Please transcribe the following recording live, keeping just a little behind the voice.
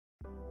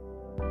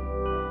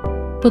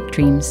Book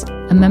Dreams,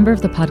 a member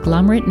of the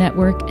Podglomerate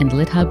Network and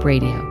LitHub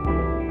Radio.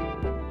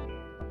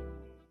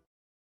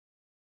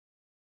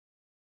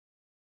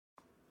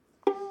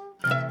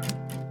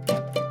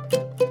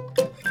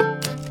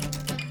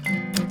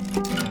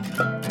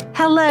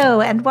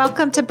 Hello, and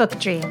welcome to Book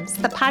Dreams,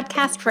 the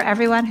podcast for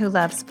everyone who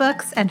loves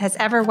books and has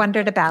ever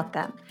wondered about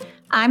them.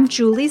 I'm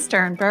Julie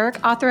Sternberg,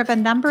 author of a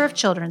number of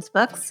children's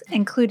books,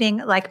 including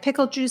Like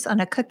Pickle Juice on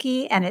a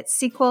Cookie and its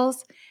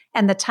sequels,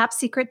 and the Top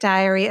Secret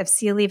Diary of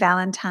Celie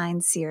Valentine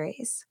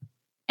series.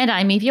 And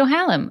I'm Eve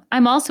Yohalem.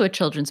 I'm also a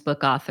children's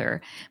book author.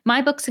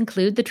 My books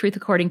include The Truth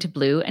According to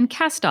Blue and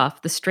Cast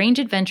Off, The Strange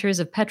Adventures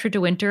of Petra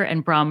de Winter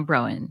and Bram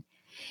Broen.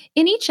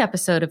 In each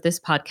episode of this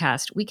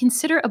podcast, we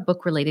consider a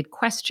book-related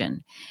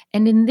question.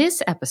 And in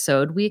this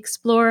episode, we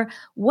explore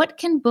what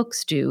can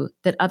books do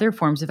that other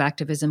forms of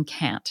activism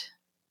can't.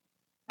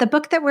 The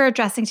book that we're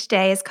addressing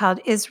today is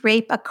called Is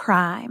Rape a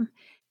Crime?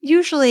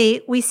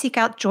 Usually, we seek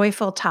out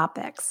joyful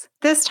topics.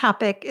 This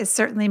topic is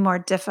certainly more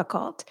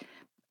difficult,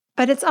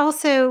 but it's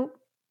also,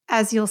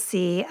 as you'll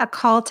see, a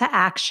call to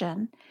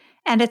action.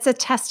 And it's a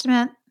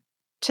testament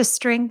to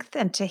strength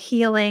and to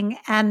healing.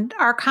 And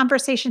our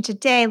conversation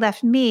today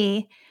left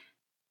me,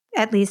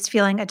 at least,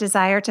 feeling a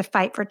desire to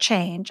fight for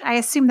change. I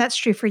assume that's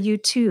true for you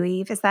too,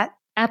 Eve. Is that?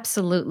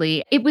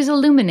 Absolutely. It was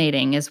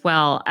illuminating as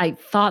well. I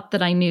thought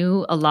that I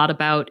knew a lot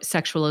about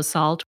sexual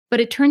assault,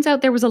 but it turns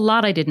out there was a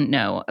lot I didn't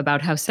know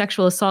about how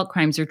sexual assault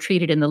crimes are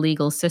treated in the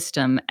legal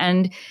system.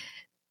 And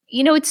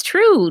you know, it's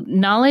true.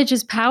 Knowledge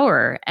is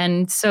power.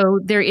 And so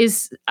there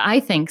is,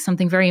 I think,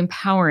 something very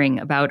empowering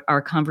about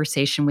our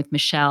conversation with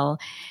Michelle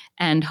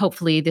and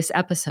hopefully this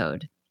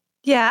episode.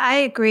 Yeah, I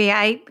agree.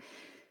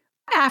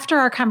 After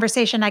our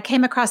conversation, I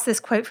came across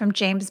this quote from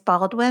James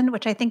Baldwin,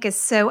 which I think is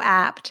so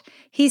apt.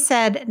 He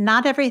said,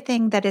 "Not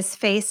everything that is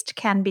faced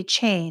can be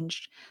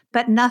changed,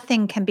 but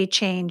nothing can be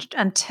changed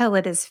until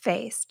it is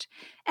faced."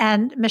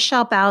 And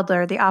Michelle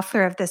Bowdler, the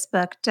author of this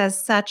book,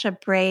 does such a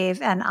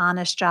brave and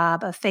honest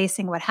job of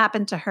facing what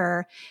happened to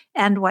her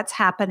and what's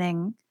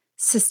happening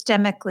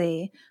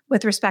systemically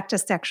with respect to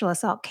sexual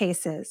assault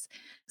cases.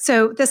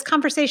 So this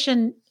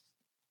conversation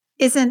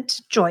isn't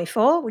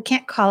joyful. We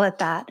can't call it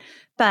that,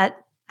 but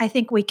I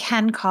think we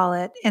can call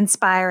it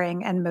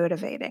inspiring and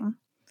motivating.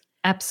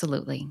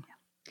 Absolutely.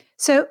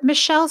 So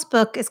Michelle's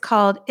book is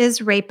called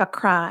Is Rape a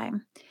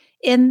Crime?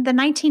 In the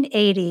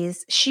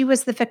 1980s, she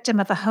was the victim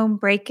of a home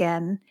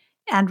break-in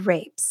and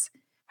rapes.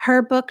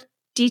 Her book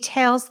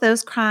details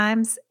those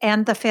crimes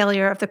and the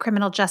failure of the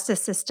criminal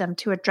justice system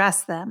to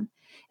address them.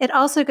 It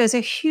also goes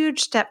a huge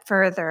step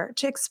further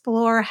to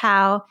explore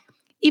how,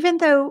 even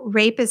though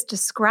rape is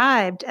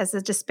described as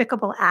a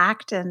despicable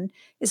act and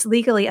is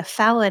legally a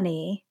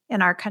felony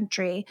in our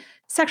country,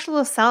 sexual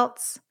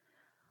assaults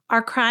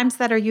are crimes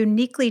that are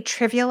uniquely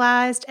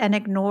trivialized and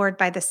ignored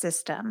by the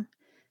system.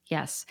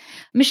 Yes.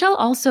 Michelle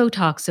also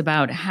talks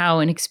about how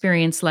an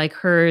experience like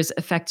hers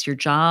affects your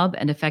job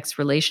and affects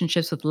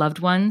relationships with loved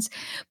ones.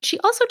 She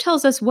also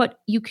tells us what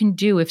you can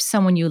do if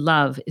someone you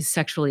love is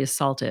sexually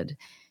assaulted.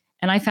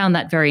 And I found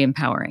that very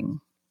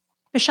empowering.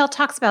 Michelle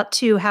talks about,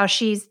 too, how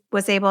she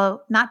was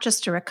able not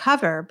just to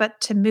recover,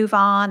 but to move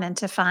on and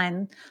to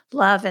find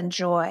love and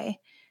joy.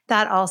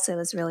 That also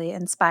is really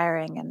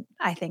inspiring and,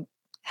 I think,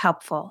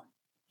 helpful.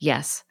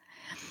 Yes.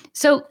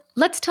 So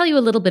let's tell you a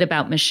little bit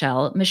about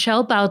Michelle.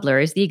 Michelle Bowdler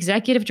is the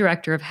Executive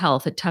Director of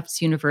Health at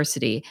Tufts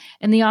University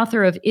and the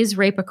author of Is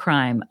Rape a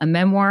Crime? A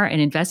Memoir, an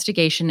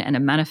Investigation, and a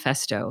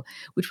Manifesto,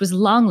 which was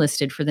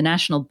longlisted for the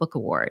National Book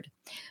Award.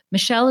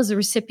 Michelle is a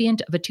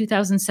recipient of a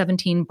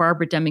 2017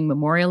 Barbara Deming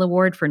Memorial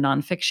Award for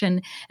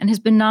Nonfiction and has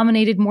been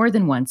nominated more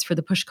than once for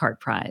the Pushcart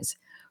Prize.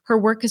 Her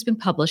work has been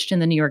published in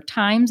the New York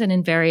Times and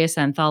in various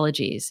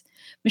anthologies.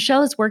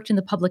 Michelle has worked in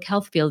the public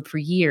health field for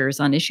years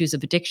on issues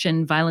of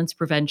addiction, violence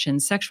prevention,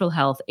 sexual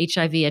health,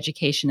 HIV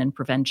education, and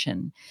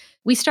prevention.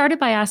 We started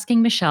by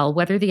asking Michelle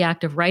whether the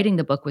act of writing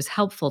the book was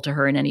helpful to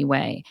her in any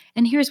way.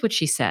 And here's what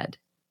she said.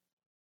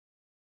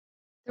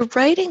 The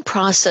writing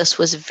process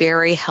was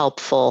very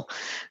helpful,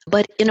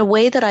 but in a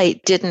way that I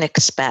didn't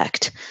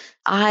expect.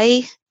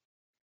 I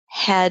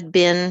had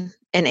been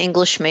an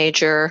English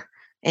major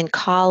in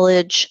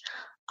college.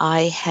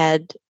 I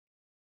had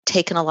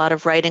taken a lot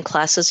of writing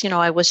classes. You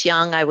know, I was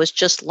young, I was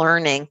just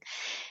learning,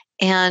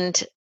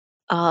 and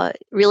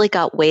really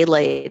got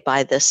waylaid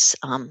by this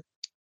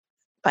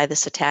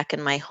attack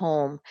in my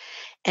home.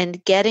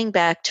 And getting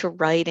back to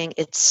writing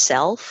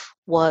itself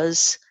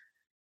was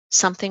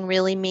something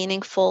really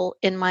meaningful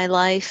in my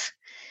life.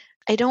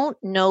 I don't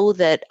know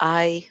that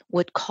I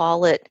would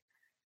call it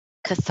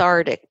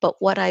cathartic, but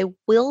what I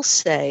will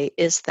say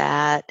is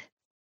that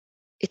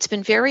it's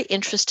been very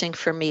interesting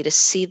for me to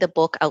see the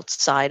book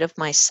outside of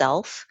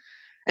myself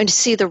and to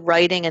see the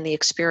writing and the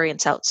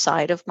experience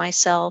outside of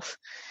myself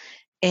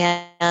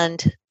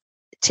and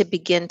to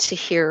begin to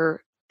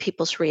hear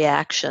people's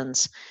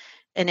reactions.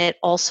 And it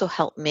also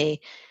helped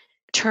me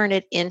turn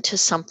it into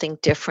something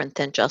different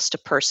than just a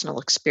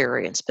personal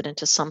experience, but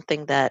into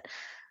something that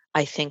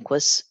I think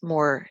was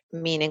more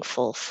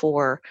meaningful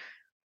for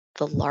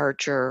the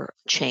larger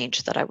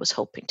change that I was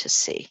hoping to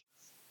see.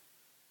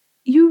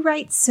 You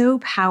write so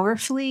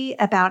powerfully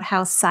about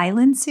how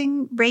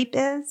silencing rape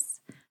is,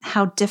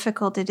 how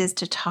difficult it is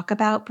to talk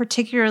about,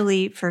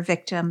 particularly for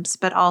victims,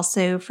 but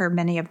also for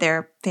many of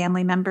their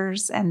family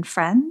members and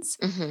friends.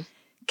 Mm-hmm.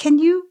 Can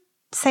you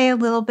say a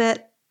little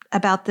bit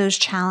about those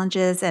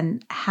challenges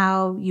and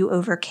how you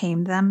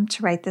overcame them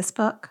to write this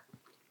book?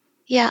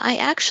 Yeah, I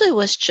actually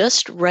was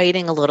just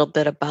writing a little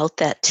bit about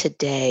that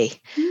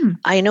today. Hmm.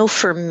 I know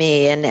for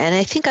me, and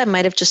I think I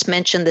might have just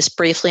mentioned this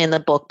briefly in the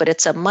book, but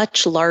it's a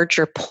much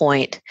larger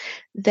point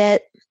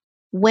that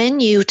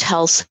when you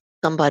tell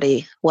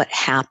somebody what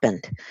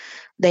happened,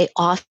 they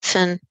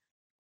often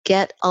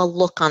get a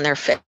look on their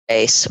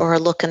face or a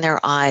look in their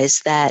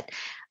eyes that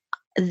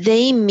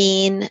they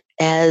mean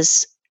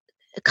as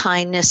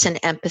kindness and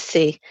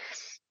empathy.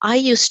 I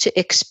used to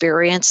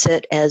experience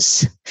it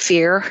as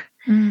fear,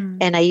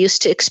 and I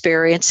used to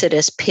experience it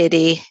as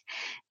pity.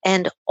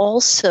 And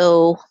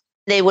also,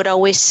 they would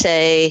always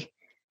say,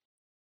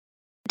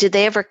 did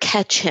they ever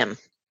catch him?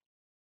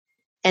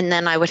 And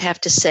then I would have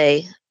to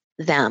say,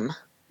 them.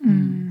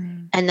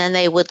 Mm. And then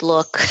they would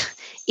look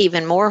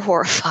even more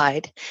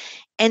horrified.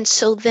 And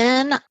so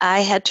then I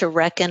had to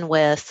reckon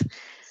with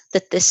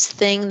that this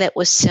thing that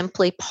was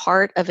simply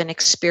part of an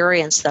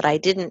experience that I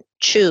didn't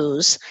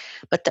choose,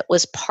 but that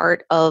was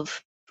part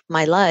of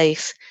my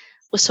life,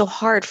 was so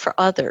hard for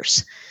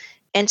others.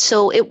 And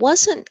so it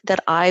wasn't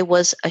that I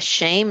was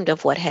ashamed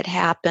of what had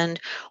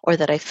happened or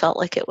that I felt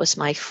like it was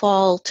my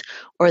fault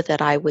or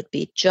that I would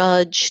be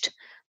judged,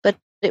 but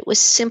it was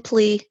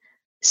simply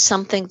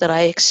something that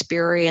I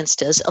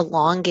experienced as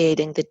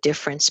elongating the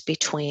difference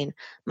between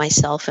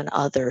myself and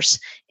others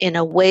in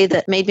a way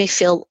that made me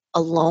feel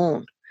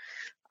alone.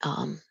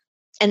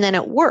 And then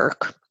at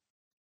work,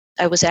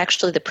 I was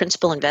actually the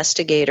principal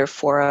investigator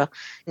for a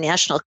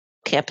national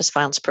campus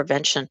violence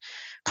prevention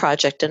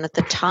project. And at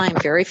the time,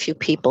 very few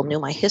people knew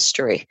my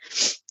history.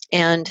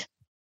 And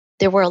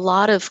there were a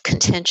lot of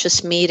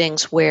contentious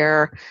meetings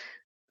where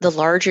the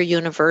larger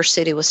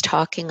university was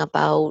talking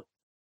about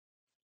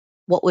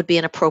what would be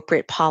an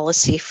appropriate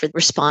policy for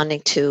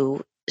responding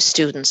to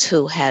students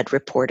who had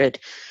reported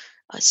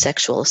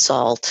sexual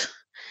assault.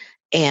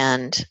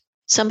 And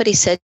somebody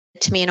said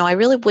to me, I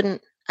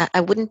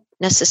wouldn't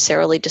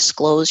necessarily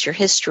disclose your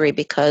history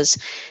because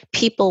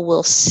people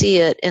will see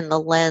it in the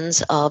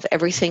lens of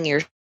everything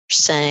you're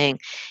saying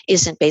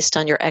isn't based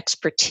on your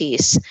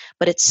expertise,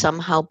 but it's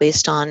somehow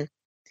based on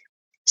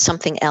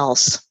something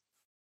else.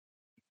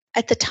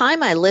 At the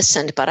time I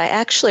listened, but I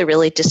actually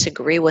really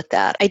disagree with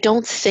that. I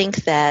don't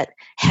think that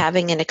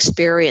having an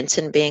experience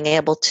and being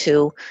able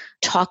to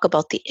talk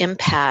about the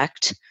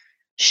impact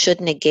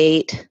should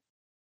negate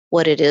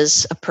what it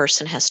is a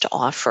person has to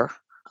offer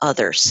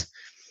others.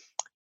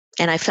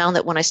 And I found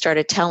that when I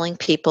started telling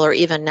people, or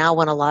even now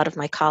when a lot of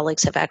my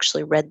colleagues have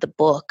actually read the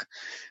book,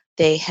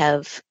 they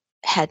have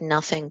had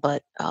nothing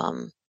but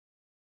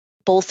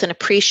both an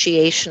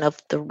appreciation of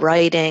the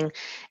writing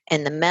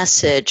and the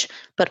message,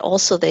 but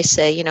also they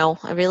say,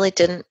 I really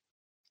didn't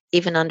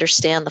even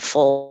understand the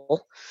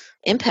full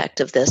impact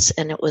of this,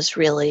 and it was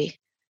really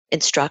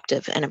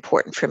instructive and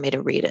important for me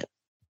to read it.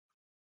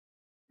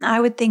 I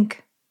would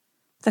think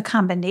the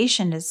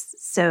combination is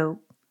so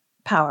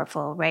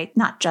powerful, right?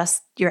 Not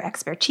just your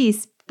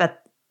expertise,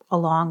 but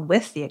along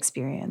with the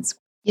experience.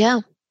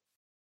 Yeah.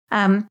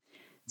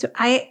 So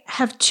I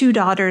have 2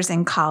 daughters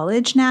in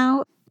college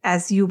now.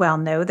 As you well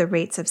know, the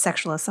rates of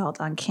sexual assault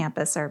on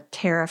campus are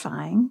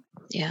terrifying.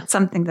 Yeah.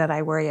 Something that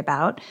I worry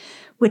about,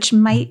 which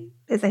I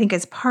think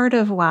is part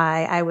of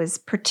why I was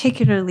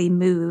particularly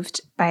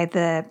moved by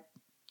the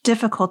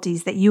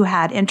difficulties that you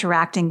had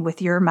interacting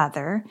with your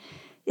mother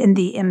in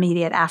the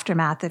immediate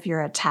aftermath of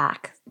your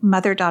attack.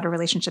 Mother-daughter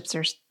relationships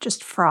are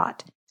just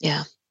fraught.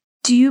 Yeah.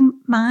 Do you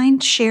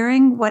mind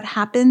sharing what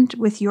happened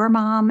with your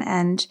mom?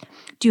 And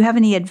do you have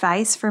any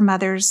advice for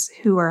mothers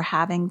who are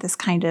having this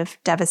kind of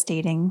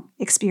devastating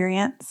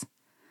experience?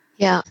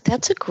 Yeah,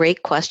 that's a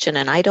great question,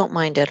 and I don't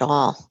mind at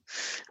all.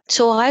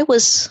 So I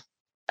was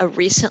a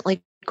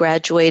recently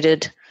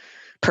graduated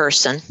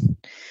person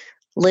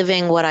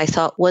living what I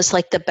thought was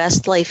like the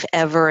best life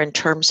ever in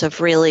terms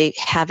of really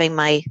having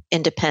my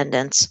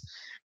independence.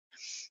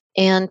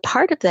 And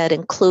part of that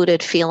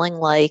included feeling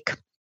like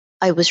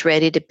I was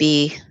ready to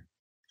be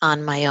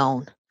on my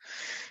own.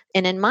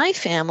 And in my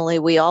family,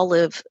 we all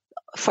live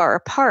far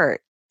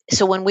apart.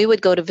 So when we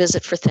would go to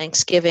visit for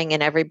Thanksgiving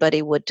and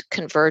everybody would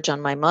converge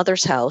on my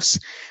mother's house,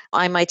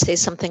 I might say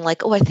something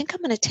like, "Oh, I think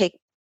I'm going to take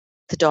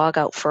the dog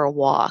out for a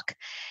walk."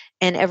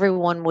 And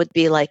everyone would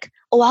be like,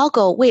 "Oh, I'll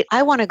go. Wait,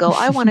 I want to go.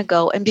 I want to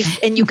go."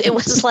 It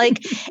was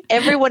like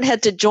everyone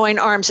had to join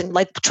arms and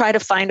like try to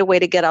find a way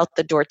to get out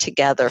the door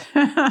together.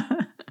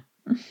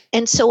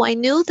 And so I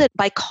knew that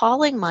by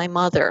calling my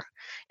mother,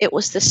 it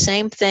was the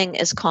same thing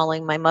as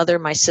calling my mother,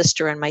 my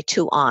sister, and my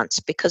 2 aunts,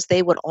 because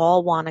they would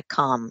all want to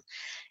come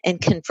and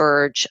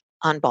converge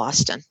on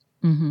Boston.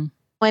 Mm-hmm.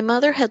 My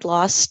mother had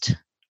lost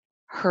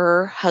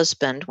her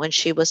husband when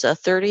she was a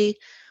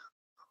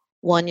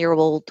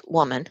 31-year-old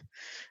woman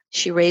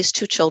She raised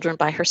 2 children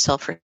by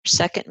herself. Her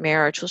second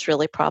marriage was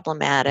really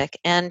problematic,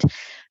 and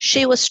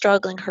she was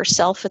struggling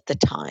herself at the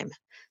time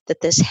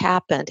that this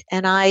happened.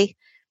 And I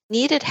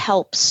needed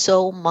help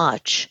so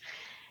much.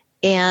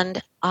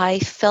 And I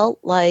felt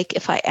like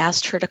if I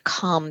asked her to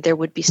come, there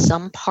would be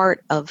some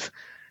part of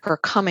her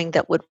coming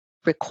that would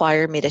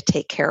require me to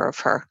take care of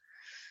her.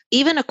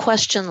 Even a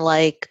question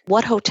like,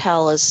 what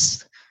hotel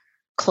is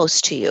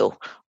close to you?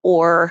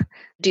 Or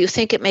do you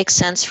think it makes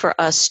sense for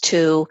us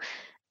to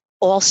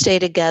all stay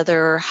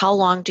together? How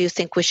long do you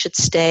think we should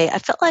stay? I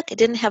felt like I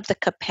didn't have the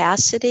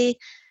capacity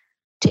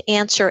to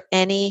answer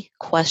any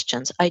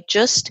questions. I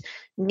just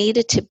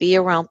needed to be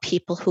around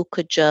people who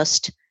could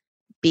just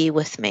be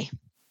with me.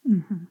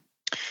 Mm-hmm.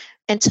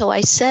 And so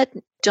I said,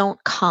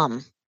 don't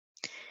come.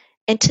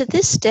 And to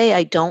this day,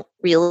 I don't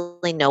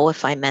really know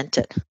if I meant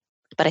it,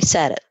 but I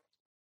said it.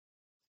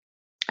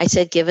 I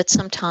said, give it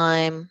some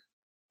time.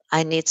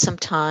 I need some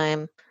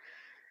time.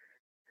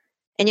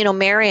 And,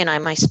 Mary and I,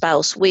 my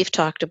spouse, we've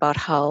talked about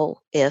how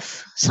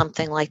if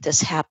something like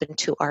this happened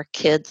to our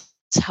kids,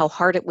 how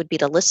hard it would be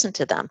to listen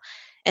to them,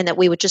 and that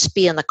we would just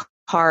be in the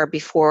car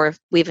before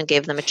we even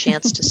gave them a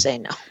chance to say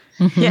no.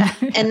 Yeah.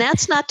 And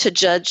that's not to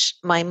judge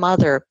my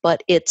mother,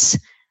 but it's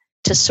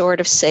to sort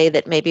of say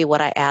that maybe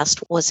what I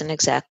asked wasn't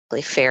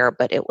exactly fair,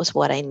 but it was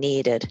what I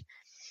needed.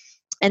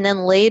 And then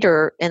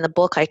later in the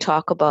book, I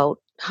talk about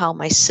how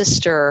my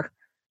sister,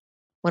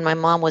 when my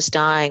mom was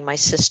dying,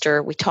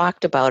 we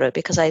talked about it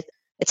because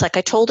it's like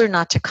I told her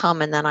not to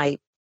come, and then I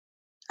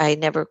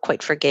never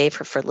quite forgave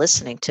her for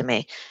listening to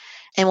me.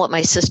 And what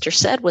my sister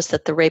said was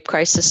that the Rape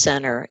Crisis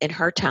Center in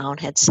her town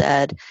had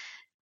said,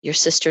 your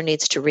sister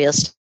needs to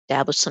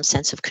reestablish some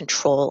sense of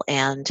control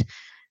and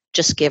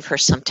just give her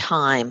some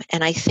time.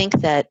 And I think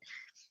that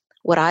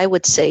what I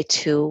would say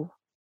to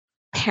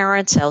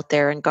parents out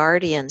there and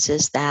guardians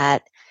is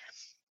that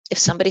if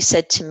somebody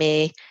said to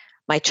me,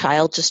 my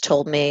child just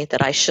told me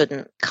that I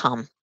shouldn't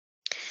come,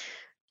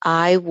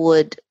 I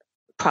would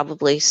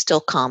probably still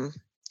come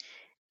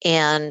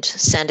and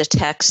send a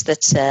text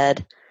that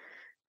said,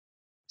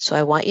 so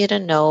I want you to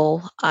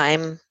know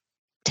I'm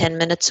 10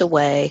 minutes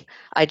away.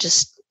 I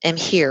just am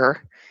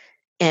here.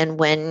 And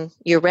when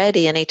you're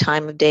ready, any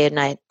time of day and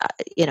night,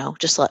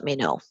 just let me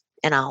know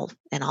and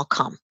I'll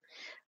come.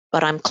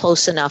 But I'm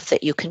close enough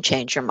that you can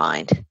change your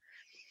mind.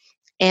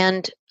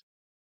 And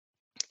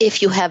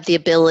if you have the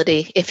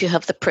ability, if you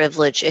have the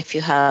privilege, if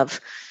you have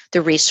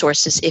the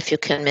resources, if you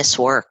can miss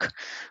work,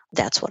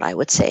 that's what I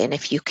would say. And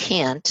if you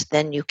can't,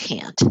 then you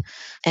can't.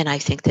 And I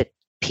think that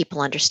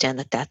people understand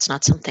that that's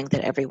not something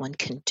that everyone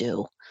can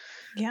do.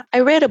 Yeah.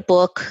 I read a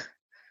book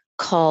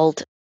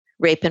called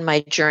Rape in My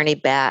Journey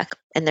Back,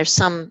 and there's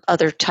some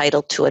other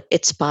title to it.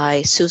 It's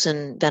by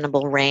Susan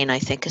Venable-Rain, I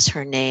think is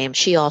her name.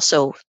 She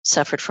also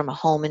suffered from a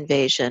home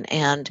invasion,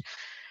 and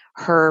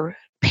her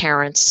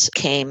parents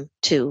came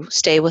to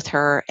stay with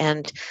her,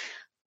 and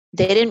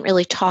they didn't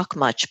really talk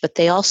much, but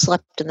they all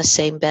slept in the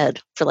same bed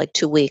for like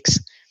 2 weeks.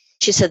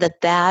 She said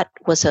that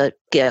was a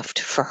gift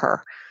for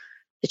her,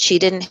 that she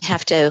didn't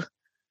have to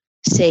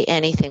say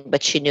anything,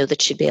 but she knew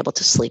that she'd be able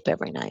to sleep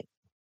every night.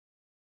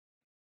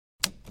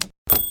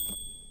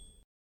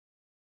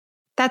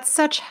 That's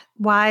such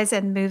wise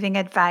and moving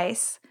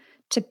advice,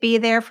 to be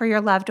there for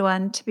your loved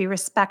one, to be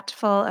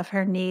respectful of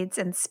her needs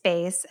and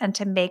space, and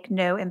to make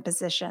no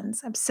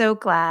impositions. I'm so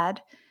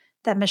glad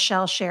that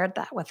Michelle shared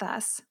that with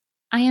us.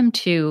 I am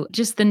too.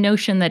 Just the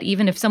notion that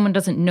even if someone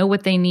doesn't know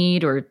what they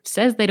need or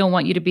says they don't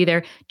want you to be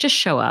there, just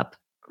show up.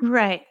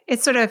 Right.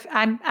 It's sort of,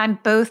 I'm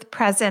both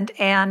present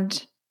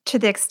and, to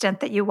the extent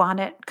that you want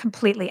it,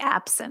 completely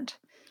absent.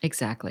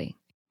 Exactly.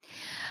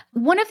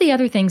 One of the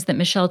other things that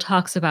Michelle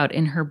talks about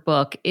in her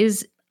book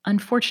is,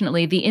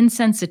 unfortunately, the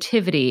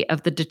insensitivity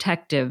of the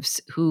detectives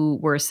who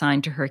were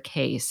assigned to her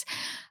case.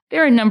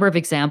 There are a number of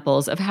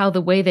examples of how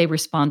the way they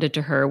responded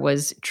to her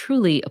was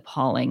truly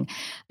appalling.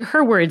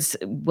 Her words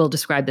will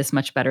describe this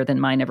much better than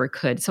mine ever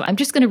could. So I'm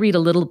just going to read a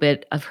little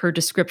bit of her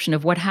description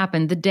of what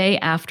happened the day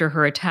after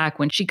her attack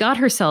when she got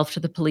herself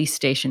to the police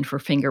station for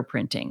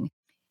fingerprinting.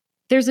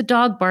 There's a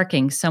dog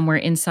barking somewhere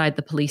inside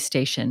the police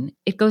station.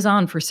 It goes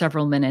on for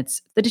several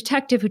minutes. The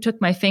detective who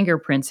took my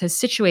fingerprints has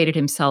situated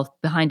himself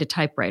behind a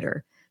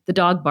typewriter. The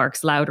dog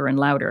barks louder and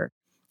louder.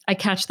 I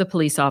catch the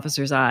police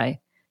officer's eye.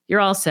 You're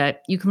all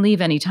set. You can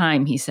leave any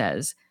time, he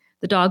says.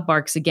 The dog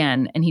barks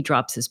again, and he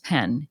drops his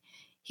pen.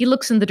 He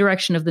looks in the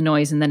direction of the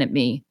noise and then at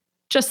me.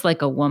 Just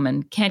like a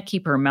woman, can't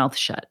keep her mouth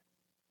shut.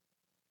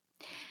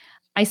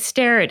 I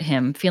stare at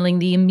him, feeling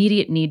the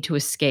immediate need to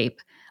escape.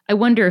 I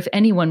wonder if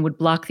anyone would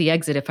block the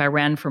exit if I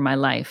ran for my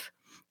life.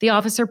 The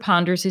officer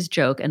ponders his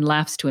joke and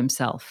laughs to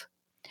himself.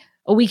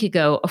 A week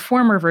ago, a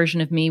former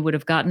version of me would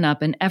have gotten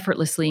up and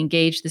effortlessly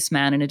engaged this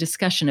man in a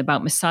discussion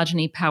about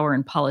misogyny, power,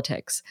 and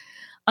politics.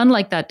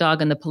 Unlike that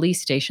dog in the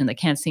police station that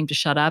can't seem to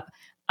shut up,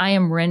 I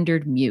am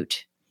rendered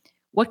mute.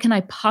 What can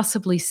I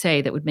possibly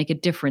say that would make a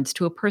difference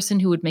to a person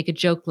who would make a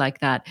joke like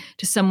that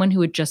to someone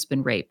who had just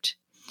been raped?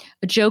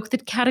 A joke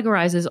that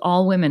categorizes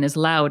all women as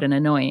loud and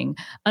annoying,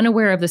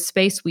 unaware of the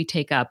space we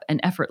take up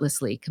and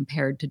effortlessly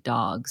compared to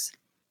dogs.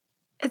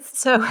 It's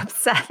so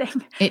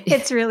upsetting. It,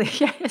 It's really,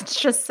 yeah, it's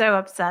just so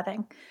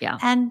upsetting. yeah.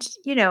 And,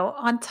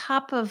 on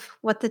top of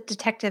what the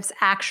detectives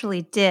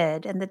actually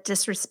did and the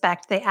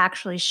disrespect they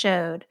actually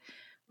showed,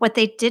 what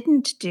they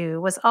didn't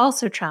do was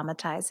also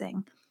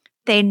traumatizing.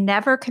 They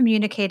never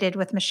communicated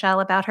with Michelle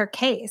about her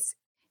case.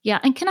 Yeah.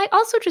 And can I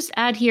also just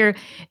add here,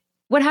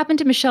 what happened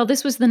to Michelle?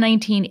 This was the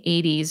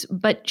 1980s,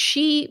 but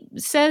she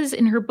says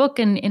in her book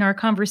and in our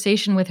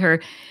conversation with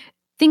her,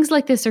 things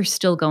like this are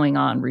still going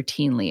on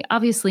routinely.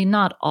 Obviously,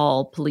 not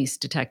all police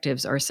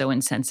detectives are so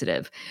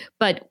insensitive,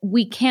 but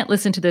we can't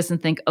listen to this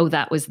and think, oh,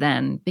 that was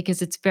then,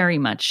 because it's very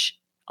much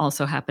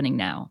also happening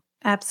now.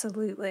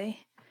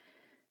 Absolutely.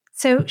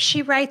 So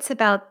she writes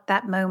about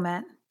that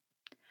moment.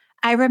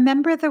 I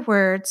remember the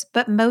words,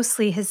 but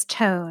mostly his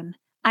tone.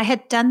 I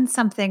had done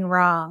something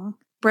wrong,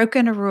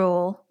 broken a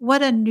rule.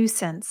 What a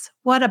nuisance.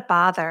 What a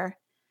bother.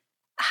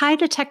 Hi,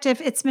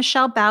 Detective. It's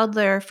Michelle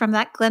Bowdler from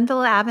that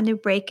Glenville Avenue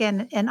break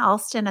in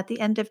Alston at the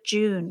end of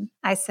June,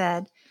 I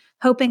said,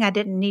 hoping I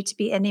didn't need to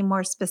be any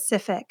more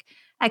specific.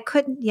 I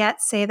couldn't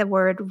yet say the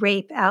word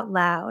rape out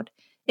loud.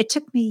 It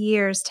took me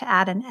years to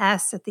add an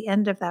S at the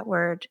end of that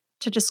word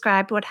to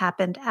describe what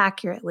happened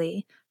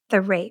accurately,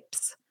 the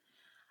rapes.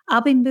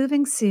 I'll be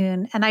moving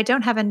soon, and I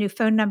don't have a new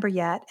phone number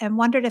yet, and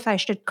wondered if I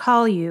should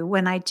call you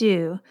when I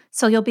do,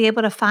 so you'll be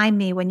able to find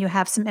me when you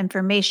have some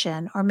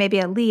information or maybe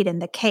a lead in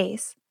the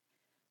case.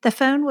 The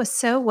phone was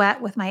so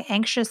wet with my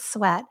anxious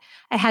sweat,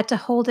 I had to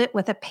hold it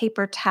with a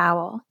paper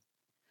towel.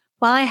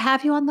 While I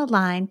have you on the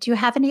line, do you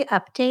have any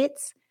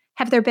updates?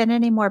 Have there been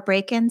any more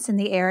break ins in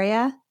the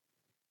area?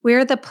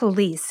 We're the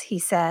police, he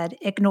said,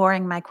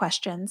 ignoring my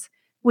questions.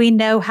 We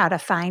know how to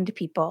find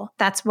people.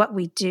 That's what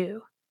we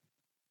do.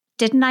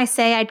 Didn't I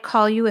say I'd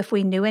call you if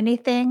we knew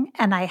anything?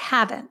 And I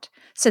haven't.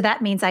 So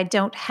that means I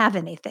don't have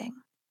anything.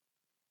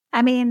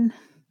 I mean,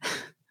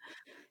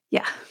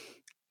 yeah.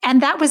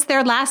 And that was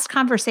their last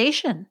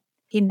conversation.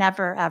 He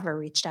never, ever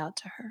reached out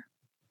to her.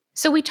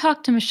 So we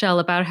talked to Michelle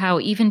about how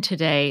even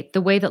today,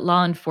 the way that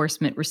law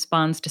enforcement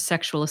responds to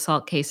sexual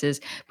assault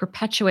cases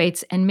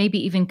perpetuates and maybe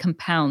even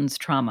compounds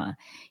trauma.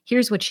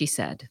 Here's what she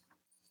said.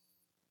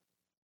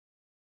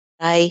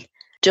 I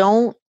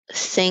don't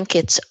think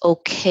it's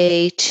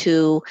okay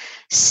to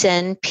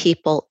send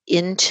people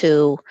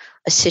into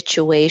a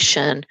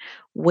situation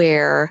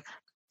where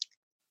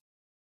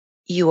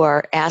you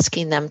are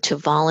asking them to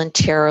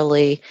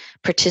voluntarily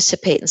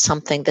participate in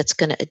something that's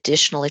going to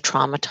additionally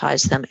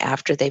traumatize them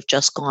after they've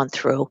just gone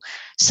through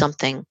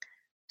something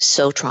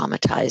so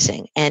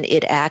traumatizing. And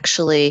it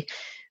actually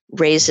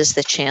raises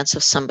the chance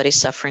of somebody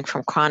suffering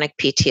from chronic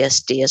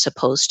PTSD as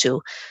opposed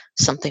to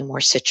something more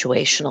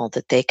situational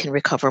that they can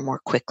recover more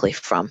quickly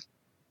from.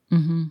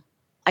 Mm-hmm.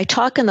 I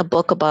talk in the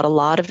book about a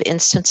lot of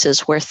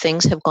instances where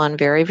things have gone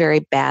very,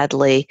 very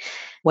badly,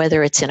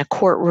 whether it's in a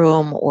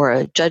courtroom or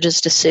a judge's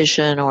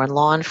decision or in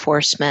law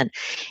enforcement,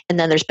 and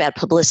then there's bad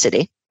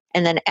publicity.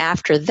 And then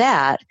after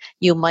that,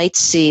 you might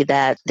see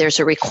that there's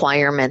a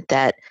requirement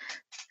that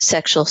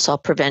sexual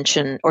assault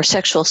prevention or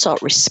sexual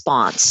assault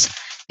response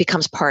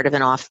becomes part of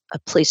a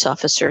police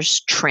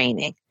officer's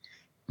training.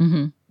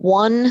 Mm-hmm.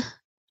 One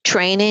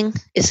training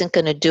isn't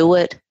going to do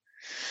it.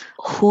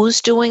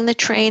 Who's doing the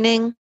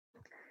training,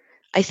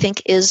 I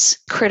think, is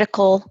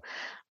critical.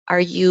 Are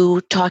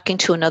you talking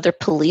to another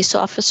police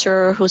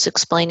officer who's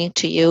explaining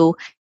to you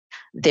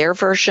their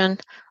version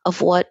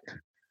of what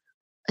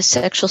a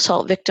sexual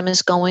assault victim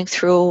is going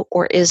through,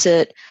 or is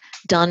it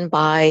done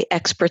by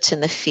experts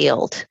in the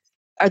field?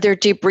 Are there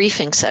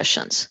debriefing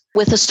sessions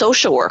with a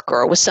social worker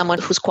or with someone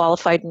who's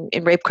qualified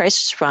in rape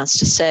crisis response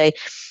to say,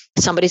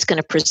 somebody's going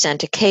to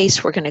present a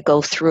case, we're going to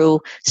go through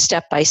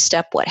step by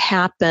step what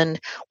happened,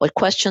 what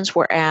questions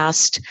were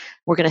asked,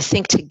 we're going to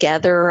think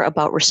together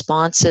about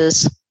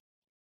responses.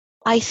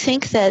 I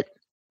think that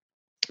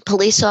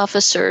police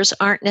officers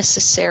aren't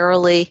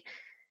necessarily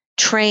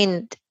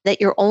trained that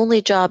your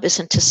only job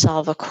isn't to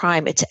solve a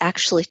crime, it's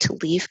actually to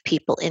leave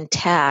people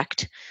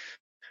intact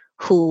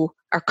who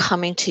are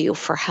coming to you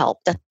for help.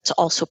 That's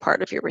also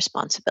part of your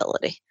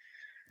responsibility.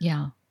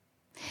 Yeah.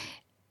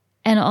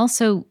 And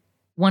also,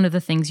 one of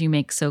the things you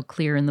make so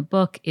clear in the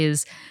book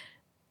is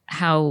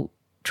how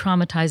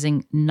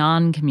traumatizing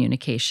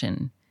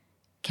non-communication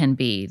can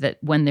be, that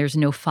when there's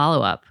no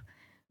follow-up,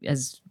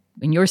 as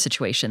in your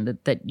situation,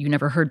 that you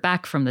never heard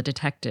back from the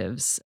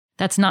detectives,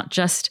 that's not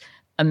just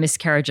a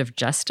miscarriage of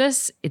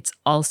justice, it's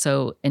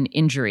also an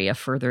injury, a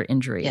further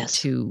injury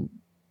to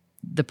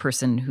the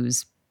person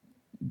who's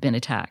been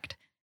attacked.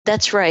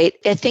 That's right.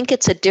 I think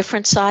it's a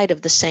different side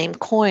of the same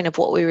coin of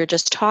what we were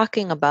just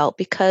talking about,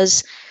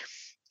 because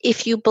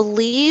if you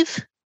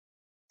believe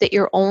that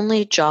your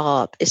only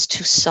job is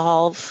to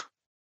solve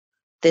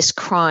this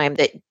crime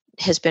that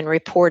has been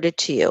reported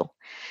to you,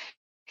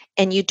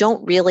 and you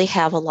don't really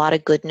have a lot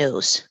of good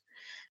news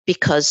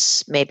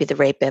because maybe the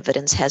rape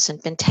evidence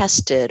hasn't been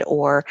tested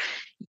or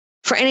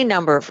for any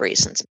number of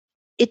reasons,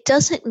 it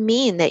doesn't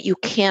mean that you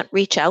can't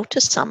reach out to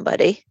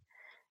somebody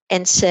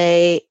and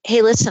say,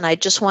 hey, listen, I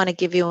just want to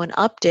give you an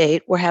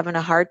update. We're having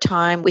a hard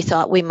time. We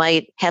thought we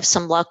might have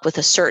some luck with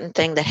a certain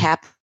thing that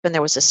happened and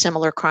there was a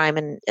similar crime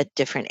in a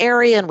different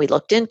area, and we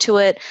looked into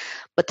it,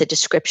 but the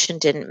description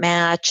didn't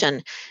match.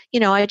 And,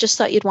 I just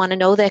thought you'd want to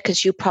know that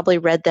because you probably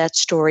read that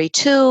story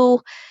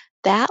too.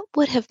 That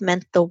would have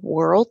meant the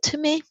world to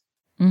me.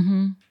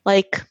 Mm-hmm.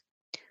 Like,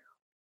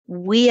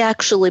 we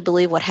actually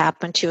believe what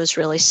happened to you is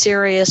really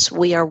serious.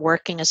 We are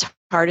working as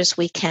hard as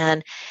we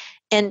can.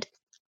 And,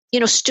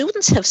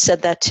 students have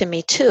said that to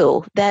me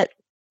too, that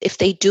if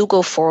they do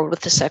go forward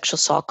with a sexual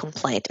assault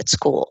complaint at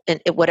school, in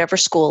whatever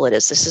school it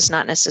is, this is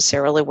not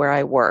necessarily where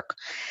I work,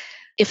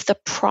 if the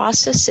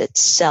process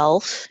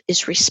itself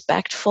is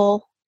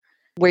respectful,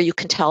 where you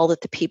can tell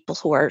that the people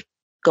who are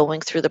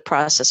going through the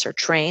process are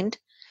trained,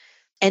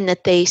 and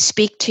that they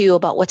speak to you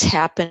about what's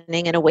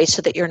happening in a way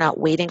so that you're not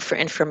waiting for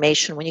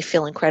information when you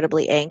feel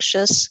incredibly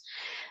anxious,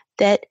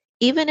 that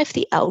even if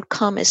the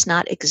outcome is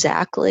not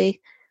exactly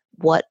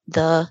what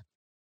the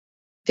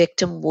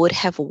victim would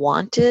have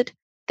wanted,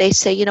 they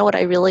say, you know what,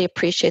 I really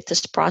appreciate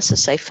this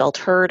process. I felt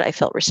heard. I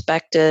felt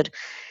respected.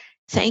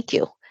 Thank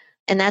you.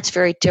 And that's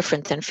very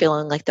different than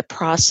feeling like the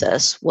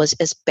process was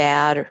as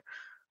bad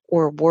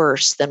or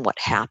worse than what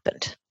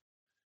happened.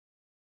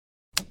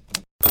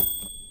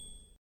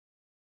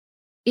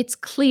 It's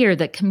clear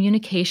that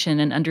communication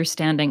and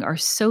understanding are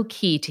so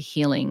key to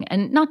healing,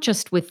 and not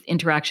just with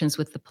interactions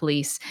with the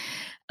police.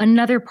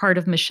 Another part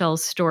of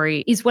Michelle's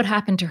story is what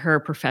happened to her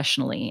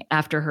professionally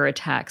after her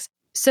attacks.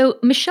 So,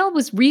 Michelle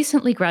was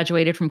recently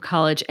graduated from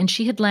college, and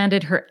she had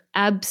landed her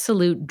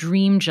absolute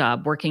dream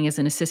job working as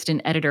an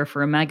assistant editor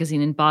for a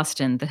magazine in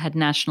Boston that had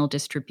national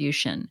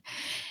distribution.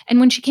 And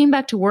when she came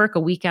back to work a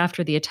week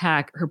after the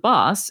attack, her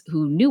boss,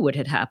 who knew what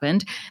had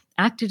happened,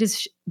 acted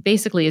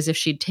basically as if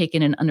she'd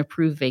taken an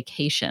unapproved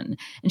vacation,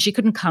 and she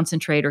couldn't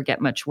concentrate or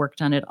get much work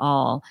done at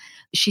all.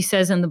 She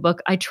says in the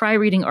book, "I try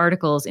reading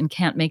articles and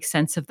can't make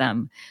sense of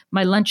them.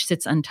 My lunch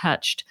sits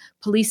untouched.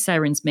 Police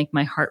sirens make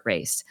my heart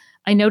race.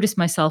 I notice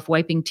myself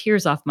wiping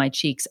tears off my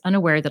cheeks,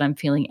 unaware that I'm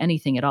feeling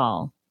anything at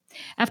all."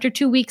 After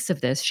 2 weeks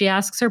of this, she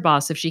asks her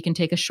boss if she can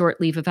take a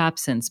short leave of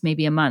absence,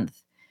 maybe a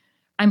month.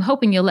 "I'm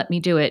hoping you'll let me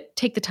do it.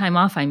 Take the time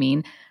off, I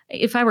mean.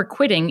 If I were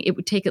quitting, it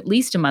would take at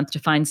least a month to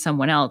find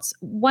someone else.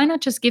 Why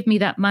not just give me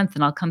that month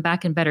and I'll come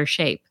back in better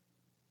shape?"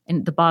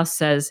 And the boss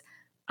says,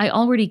 "I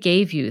already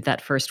gave you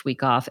that first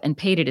week off and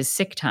paid it as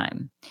sick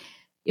time.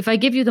 If I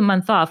give you the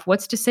month off,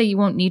 what's to say you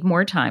won't need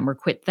more time or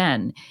quit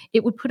then?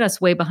 It would put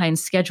us way behind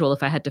schedule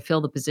if I had to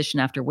fill the position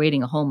after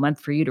waiting a whole month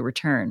for you to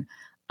return.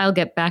 I'll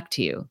get back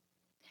to you."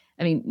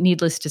 I mean,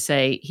 needless to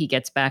say, he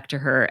gets back to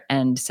her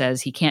and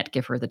says he can't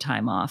give her the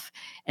time off.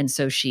 And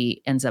so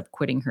she ends up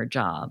quitting her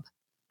job.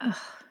 Ugh.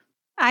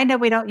 I know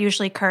we don't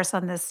usually curse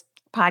on this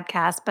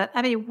podcast, but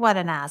I mean, what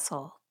an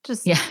asshole.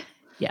 Just Yeah.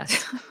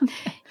 Yes.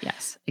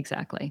 Yes,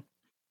 exactly.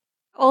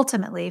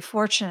 Ultimately,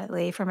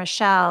 fortunately for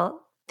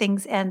Michelle,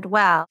 things end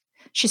well.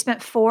 She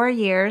spent 4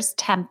 years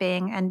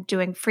temping and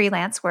doing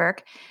freelance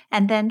work,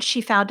 and then she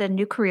found a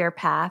new career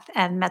path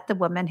and met the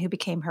woman who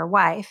became her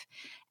wife.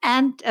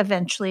 And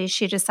eventually,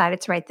 she decided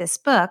to write this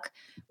book,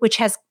 which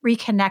has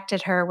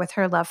reconnected her with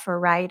her love for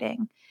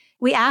writing.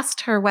 We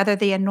asked her whether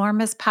the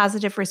enormous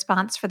positive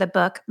response for the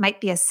book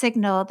might be a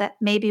signal that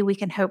maybe we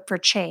can hope for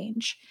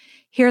change.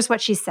 Here's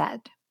what she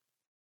said.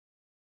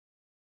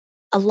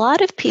 A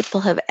lot of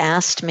people have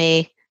asked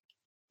me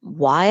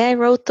why I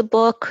wrote the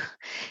book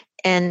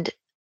and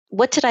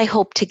what did I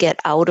hope to get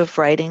out of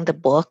writing the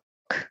book.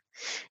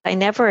 I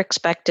never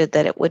expected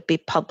that it would be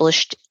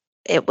published.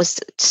 It was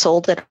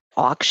sold at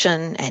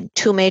auction and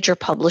 2 major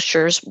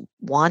publishers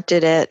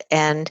wanted it.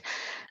 And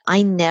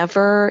I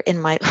never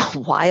in my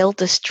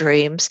wildest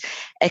dreams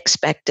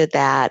expected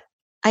that.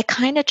 I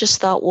kind of just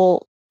thought,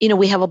 well,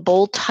 we have a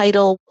bold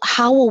title.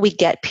 How will we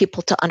get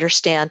people to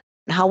understand?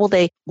 How will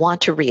they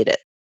want to read it?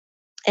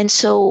 And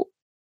so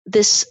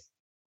this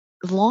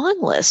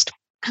long list,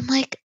 I'm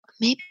like,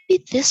 maybe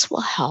this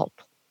will help.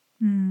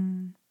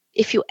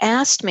 If you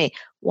asked me,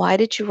 why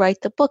did you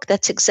write the book?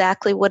 That's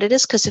exactly what it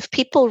is. Because if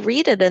people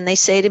read it and they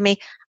say to me,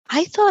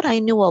 I thought I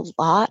knew a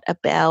lot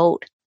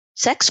about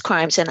sex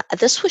crimes and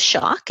this was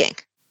shocking.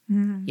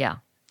 Yeah.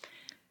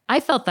 I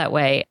felt that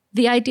way.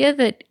 The idea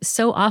that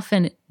so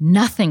often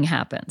nothing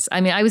happens. I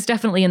mean, I was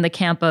definitely in the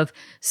camp of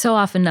so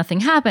often nothing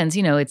happens.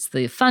 It's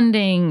the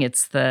funding,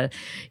 it's the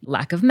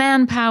lack of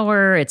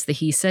manpower, it's the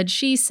he said,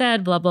 she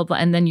said, blah, blah, blah.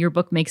 And then your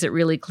book makes it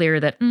really clear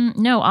that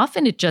no,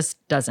 often it just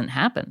doesn't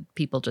happen.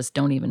 People just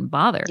don't even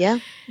bother.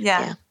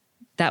 Yeah.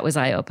 That was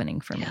eye-opening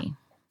for me.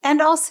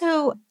 And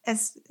also,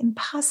 as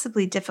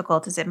impossibly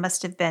difficult as it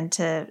must have been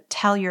to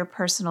tell your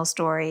personal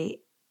story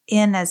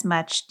in as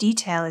much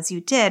detail as you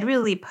did,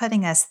 really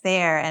putting us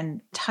there and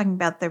talking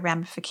about the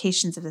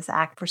ramifications of this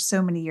act for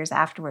so many years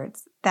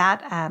afterwards,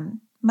 that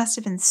must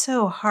have been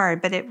so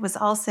hard. But it was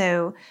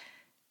also,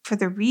 for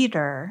the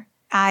reader,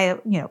 I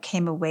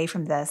came away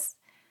from this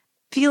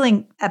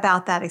feeling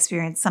about that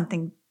experience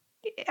something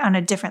on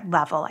a different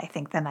level, I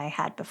think, than I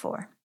had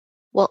before.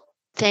 Well,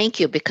 thank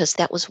you, because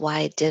that was why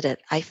I did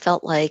it. I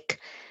felt like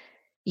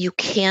you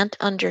can't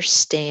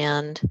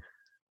understand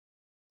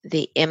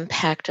the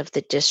impact of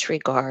the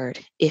disregard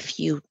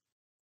if you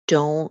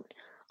don't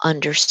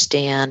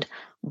understand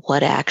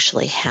what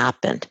actually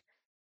happened.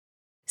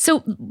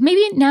 So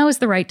maybe now is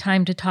the right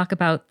time to talk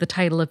about the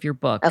title of your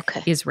book,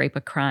 Okay. Is Rape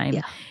a Crime?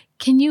 Yeah.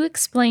 Can you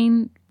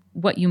explain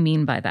what you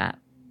mean by that?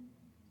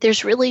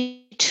 There's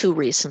really two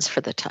reasons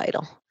for the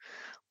title.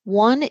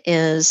 One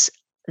is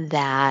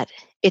that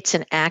it's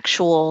an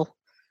actual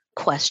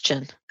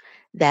question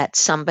that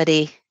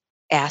somebody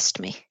asked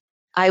me.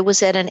 I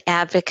was at an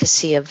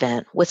advocacy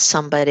event with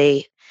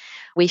somebody.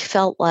 We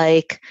felt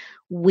like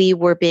we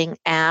were being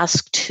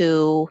asked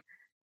to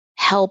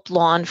help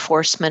law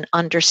enforcement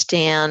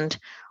understand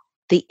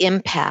the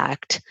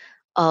impact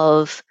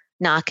of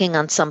knocking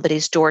on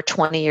somebody's door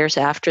 20 years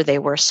after they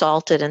were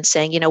assaulted and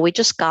saying, we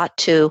just got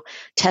to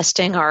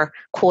testing our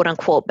quote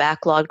unquote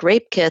backlogged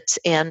rape kits.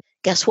 And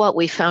guess what?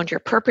 We found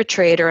your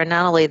perpetrator. And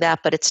not only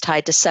that, but it's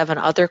tied to 7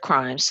 other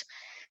crimes.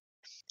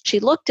 She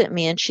looked at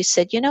me and she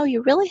said,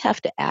 you really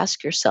have to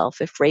ask yourself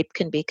if rape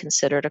can be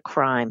considered a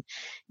crime,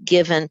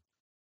 given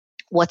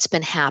what's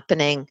been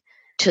happening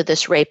to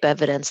this rape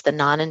evidence, the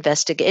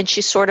non-investigation. And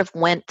she sort of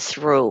went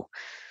through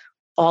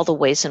all the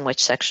ways in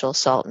which sexual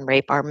assault and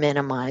rape are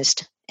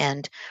minimized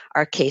and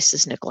our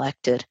cases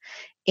neglected.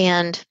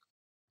 And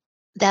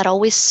that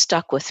always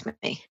stuck with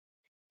me.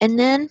 And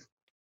then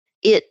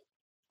it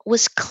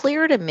was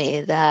clear to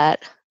me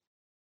that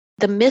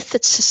the myth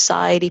that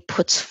society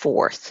puts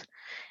forth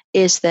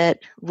is that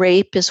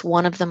rape is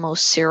one of the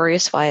most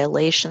serious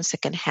violations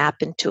that can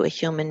happen to a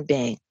human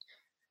being,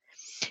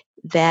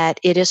 that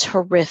it is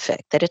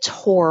horrific, that it's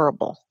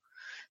horrible,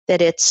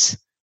 that it's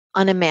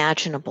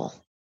unimaginable.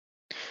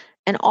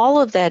 And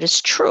all of that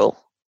is true.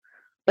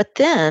 But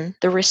then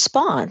the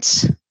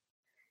response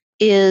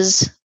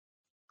is,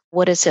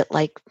 what is it,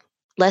 like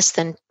less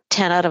than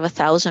 10 out of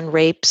 1,000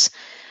 rapes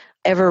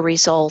ever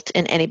result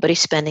in anybody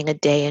spending a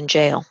day in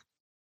jail.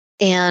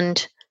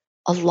 And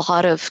a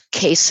lot of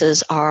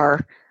cases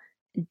are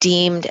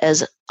deemed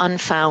as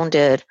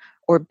unfounded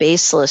or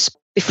baseless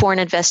before an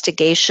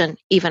investigation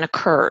even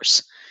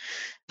occurs.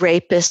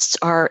 Rapists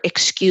are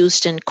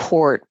excused in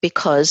court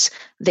because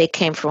they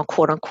came from a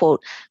quote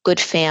unquote good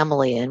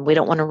family and we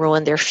don't want to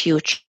ruin their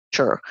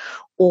future.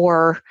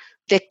 Or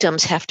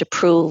victims have to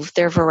prove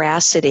their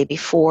veracity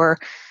before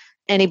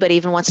anybody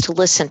even wants to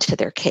listen to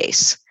their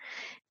case.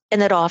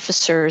 And that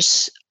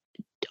officers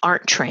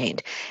aren't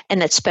trained,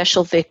 and that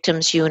special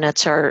victims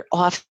units are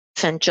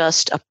often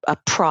just a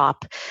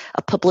prop,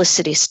 a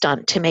publicity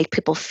stunt to make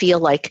people feel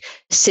like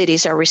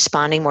cities are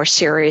responding more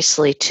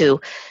seriously to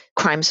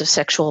crimes of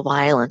sexual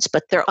violence,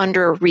 but they're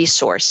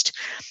under-resourced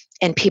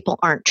and people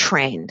aren't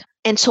trained.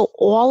 And so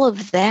all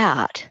of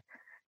that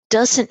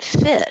doesn't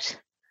fit,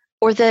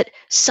 or that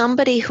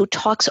somebody who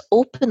talks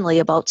openly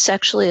about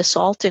sexually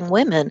assaulting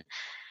women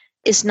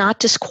is not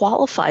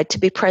disqualified to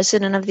be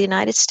president of the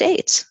United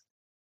States.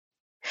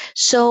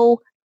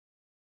 So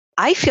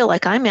I feel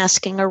like I'm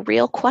asking a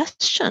real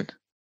question.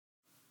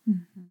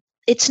 Mm-hmm.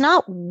 It's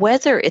not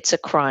whether it's a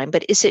crime,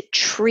 but is it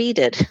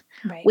treated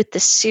with the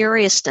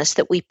seriousness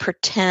that we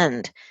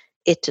pretend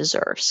it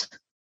deserves?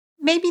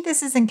 Maybe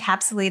this is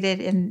encapsulated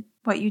in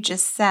what you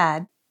just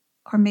said,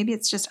 or maybe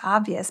it's just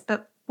obvious,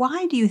 but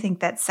why do you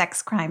think that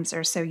sex crimes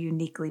are so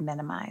uniquely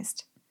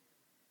minimized?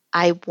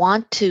 I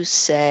want to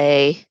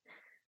say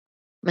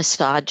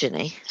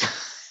misogyny.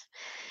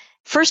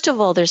 First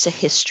of all, there's a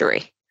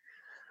history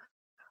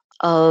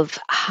of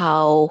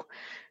how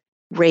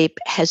rape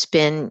has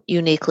been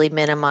uniquely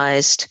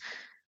minimized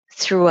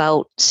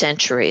throughout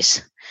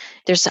centuries.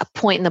 There's a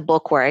point in the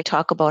book where I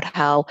talk about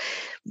how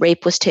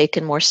rape was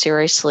taken more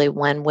seriously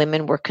when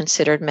women were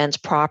considered men's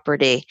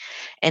property.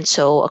 And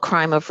so a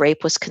crime of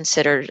rape was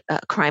considered a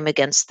crime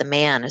against the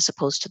man as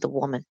opposed to the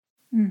woman.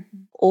 Mm-hmm.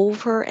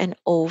 Over and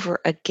over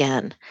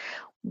again,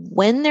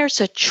 when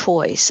there's a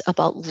choice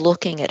about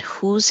looking at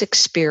whose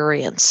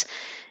experience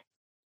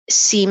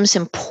seems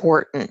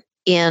important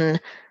in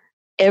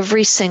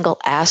every single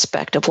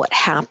aspect of what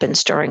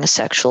happens during a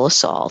sexual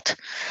assault,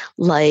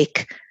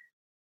 like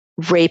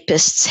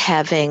rapists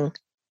having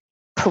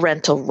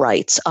parental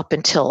rights up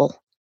until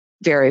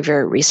very,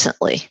 very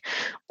recently,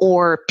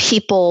 or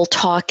people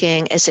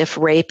talking as if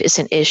rape is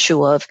an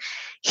issue of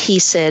he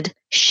said,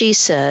 she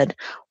said,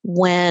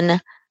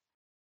 when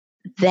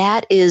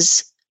that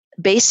is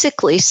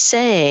basically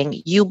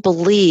saying you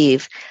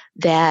believe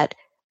that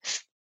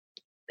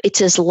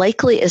it's as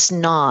likely as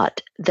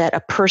not that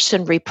a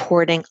person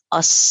reporting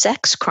a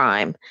sex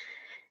crime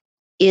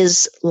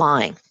is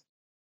lying,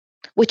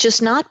 which is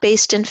not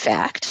based in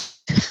fact.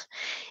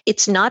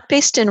 It's not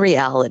based in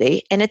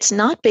reality, and it's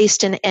not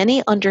based in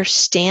any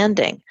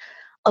understanding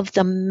of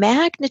the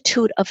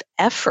magnitude of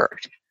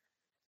effort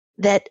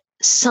that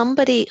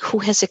somebody who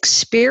has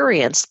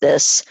experienced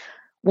this,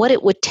 what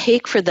it would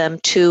take for them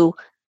to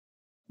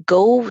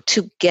go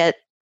to get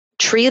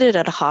treated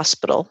at a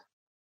hospital,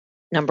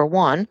 number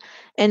one,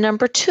 and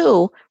number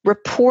two,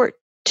 report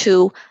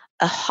to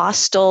a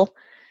hostile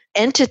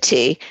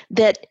entity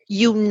that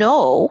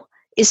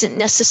isn't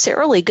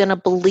necessarily going to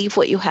believe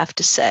what you have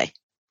to say.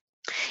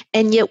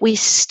 And yet we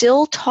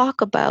still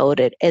talk about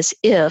it as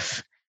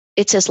if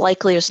it's as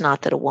likely as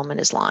not that a woman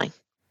is lying.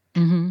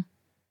 Mm-hmm.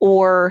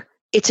 Or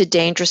it's a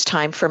dangerous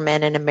time for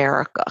men in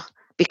America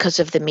because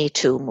of the Me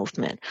Too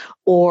movement.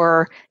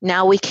 Or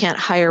now we can't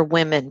hire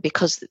women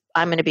because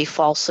I'm going to be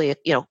falsely,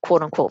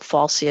 quote unquote,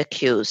 falsely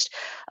accused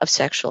of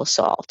sexual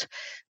assault.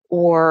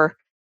 Or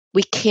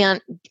we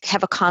can't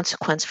have a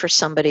consequence for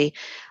somebody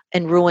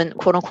and ruin,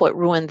 quote unquote,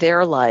 ruin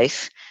their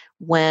life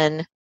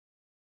when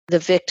the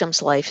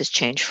victim's life is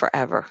changed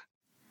forever.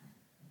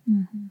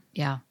 Mm-hmm.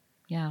 Yeah.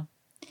 Yeah.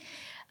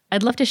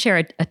 I'd love to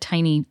share a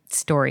tiny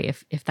story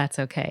if that's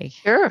okay.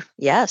 Sure.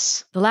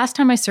 Yes. The last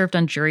time I served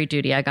on jury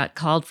duty, I got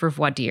called for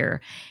voir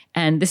dire.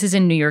 And this is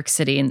in New York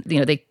City. And,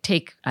 they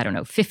take,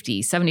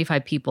 50,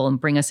 75 people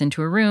and bring us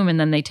into a room. And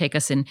then they take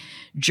us in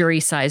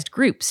jury-sized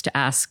groups to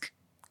ask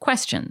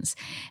questions.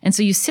 And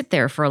so you sit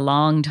there for a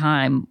long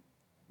time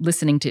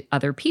listening to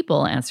other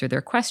people answer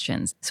their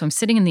questions. So I'm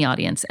sitting in the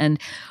audience. And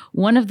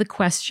one of the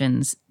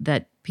questions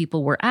that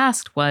people were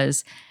asked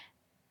was,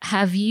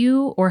 have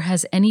you or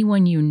has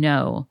anyone you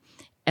know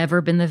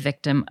ever been the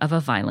victim of a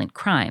violent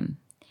crime?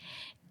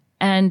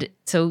 And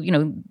so,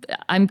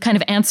 I'm kind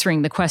of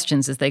answering the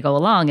questions as they go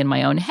along in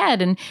my own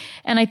head. And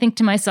I think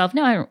to myself,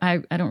 no,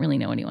 I don't really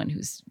know anyone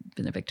who's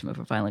been a victim of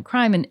a violent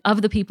crime. And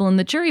of the people in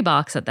the jury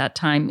box at that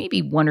time,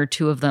 maybe one or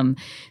two of them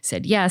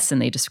said yes.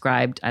 And they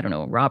described,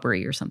 a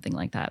robbery or something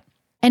like that.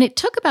 And it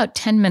took about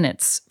 10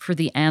 minutes for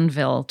the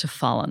anvil to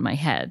fall on my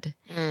head.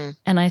 Mm.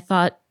 And I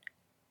thought,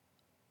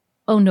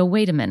 oh, no,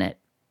 wait a minute.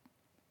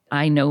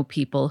 I know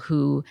people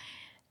who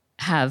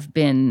have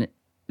been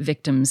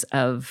victims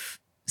of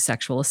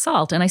sexual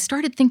assault. And I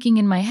started thinking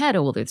in my head,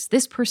 oh, well, there's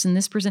this person.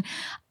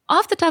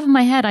 Off the top of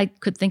my head, I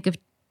could think of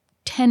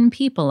 10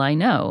 people I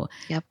know.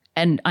 Yep.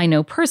 And I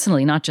know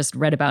personally, not just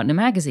read about in a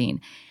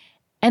magazine.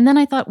 And then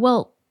I thought,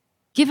 well,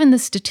 given the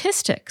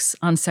statistics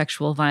on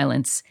sexual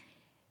violence,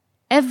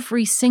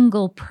 every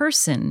single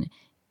person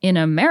in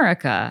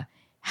America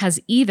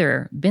has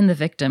either been the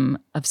victim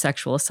of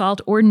sexual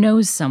assault or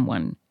knows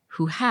someone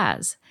who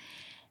has.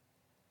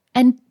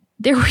 And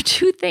there were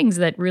two things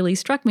that really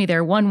struck me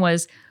there. One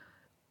was,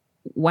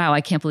 wow,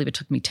 I can't believe it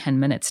took me 10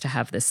 minutes to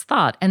have this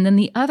thought. And then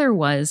the other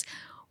was,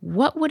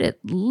 what would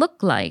it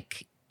look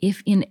like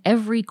if in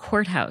every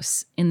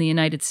courthouse in the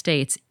United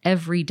States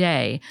every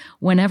day,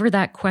 whenever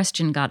that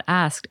question got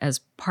asked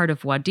as part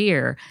of voir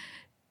dire,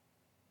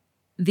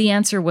 the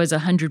answer was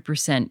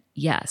 100%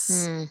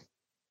 yes.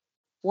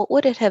 What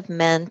would it have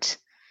meant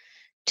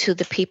to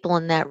the people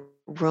in that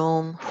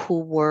room who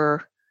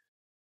were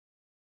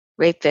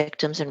rape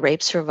victims and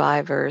rape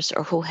survivors,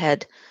 or who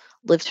had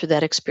lived through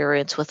that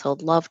experience with a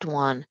loved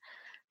one,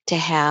 to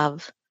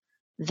have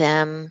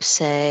them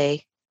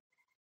say,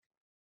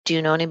 do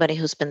you know anybody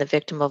who's been the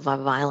victim of a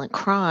violent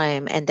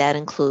crime? And that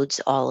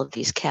includes all of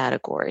these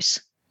categories.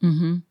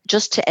 Mm-hmm.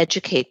 Just to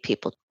educate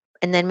people.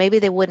 And then maybe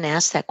they wouldn't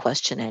ask that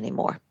question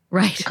anymore.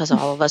 Right. Because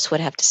all of us would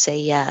have to say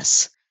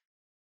yes.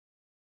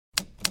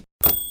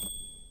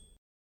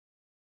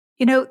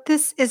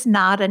 This is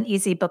not an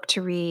easy book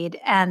to read,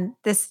 and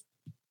this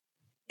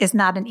is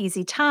not an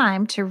easy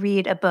time to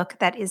read a book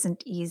that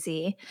isn't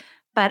easy,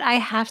 but I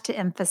have to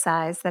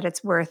emphasize that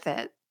it's worth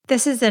it.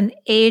 This is an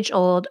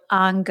age-old,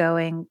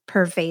 ongoing,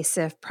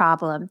 pervasive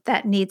problem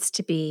that needs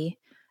to be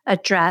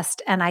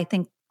addressed, and I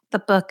think the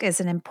book is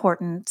an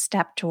important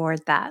step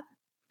toward that.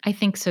 I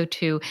think so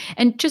too.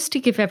 And just to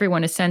give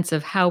everyone a sense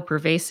of how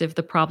pervasive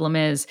the problem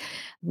is,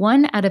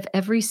 1 out of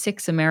every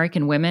 6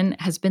 American women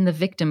has been the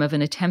victim of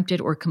an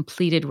attempted or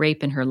completed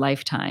rape in her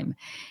lifetime.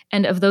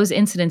 And of those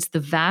incidents, the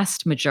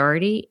vast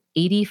majority,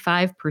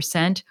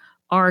 85%,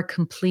 are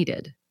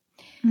completed.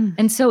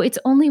 And so it's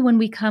only when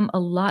we come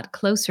a lot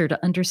closer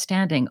to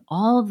understanding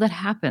all that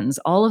happens,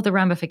 all of the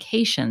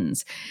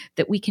ramifications,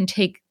 that we can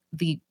take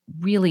the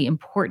really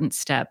important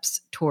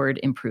steps toward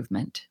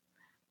improvement.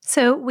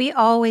 So we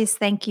always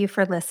thank you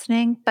for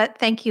listening, but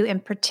thank you in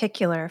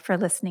particular for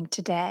listening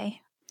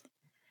today.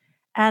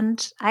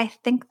 And I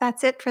think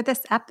that's it for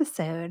this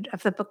episode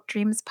of the Book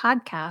Dreams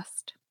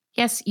podcast.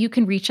 Yes, you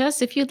can reach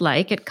us if you'd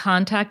like at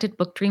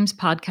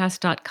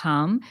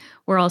contact@bookdreamspodcast.com.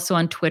 We're also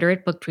on Twitter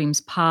at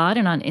BookDreamsPod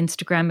and on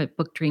Instagram at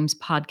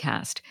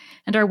BookDreamsPodcast.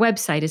 And our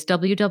website is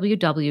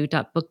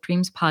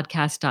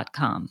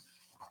www.bookdreamspodcast.com.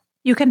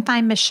 You can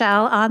find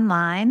Michelle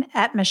online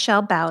at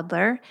Michelle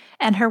Bowdler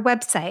and her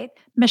website,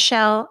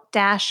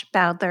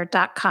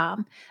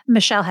 michelle-bowdler.com.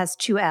 Michelle has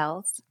 2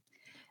 L's.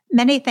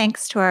 Many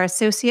thanks to our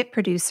associate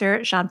producer,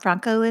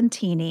 Gianfranco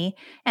Lentini,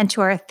 and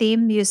to our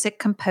theme music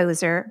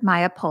composer,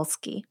 Maya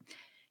Polsky.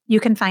 You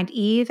can find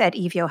Eve at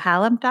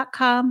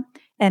eveyohalem.com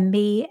and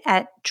me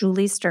at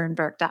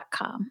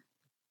juliesternberg.com.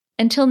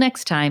 Until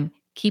next time,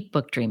 keep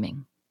book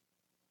dreaming.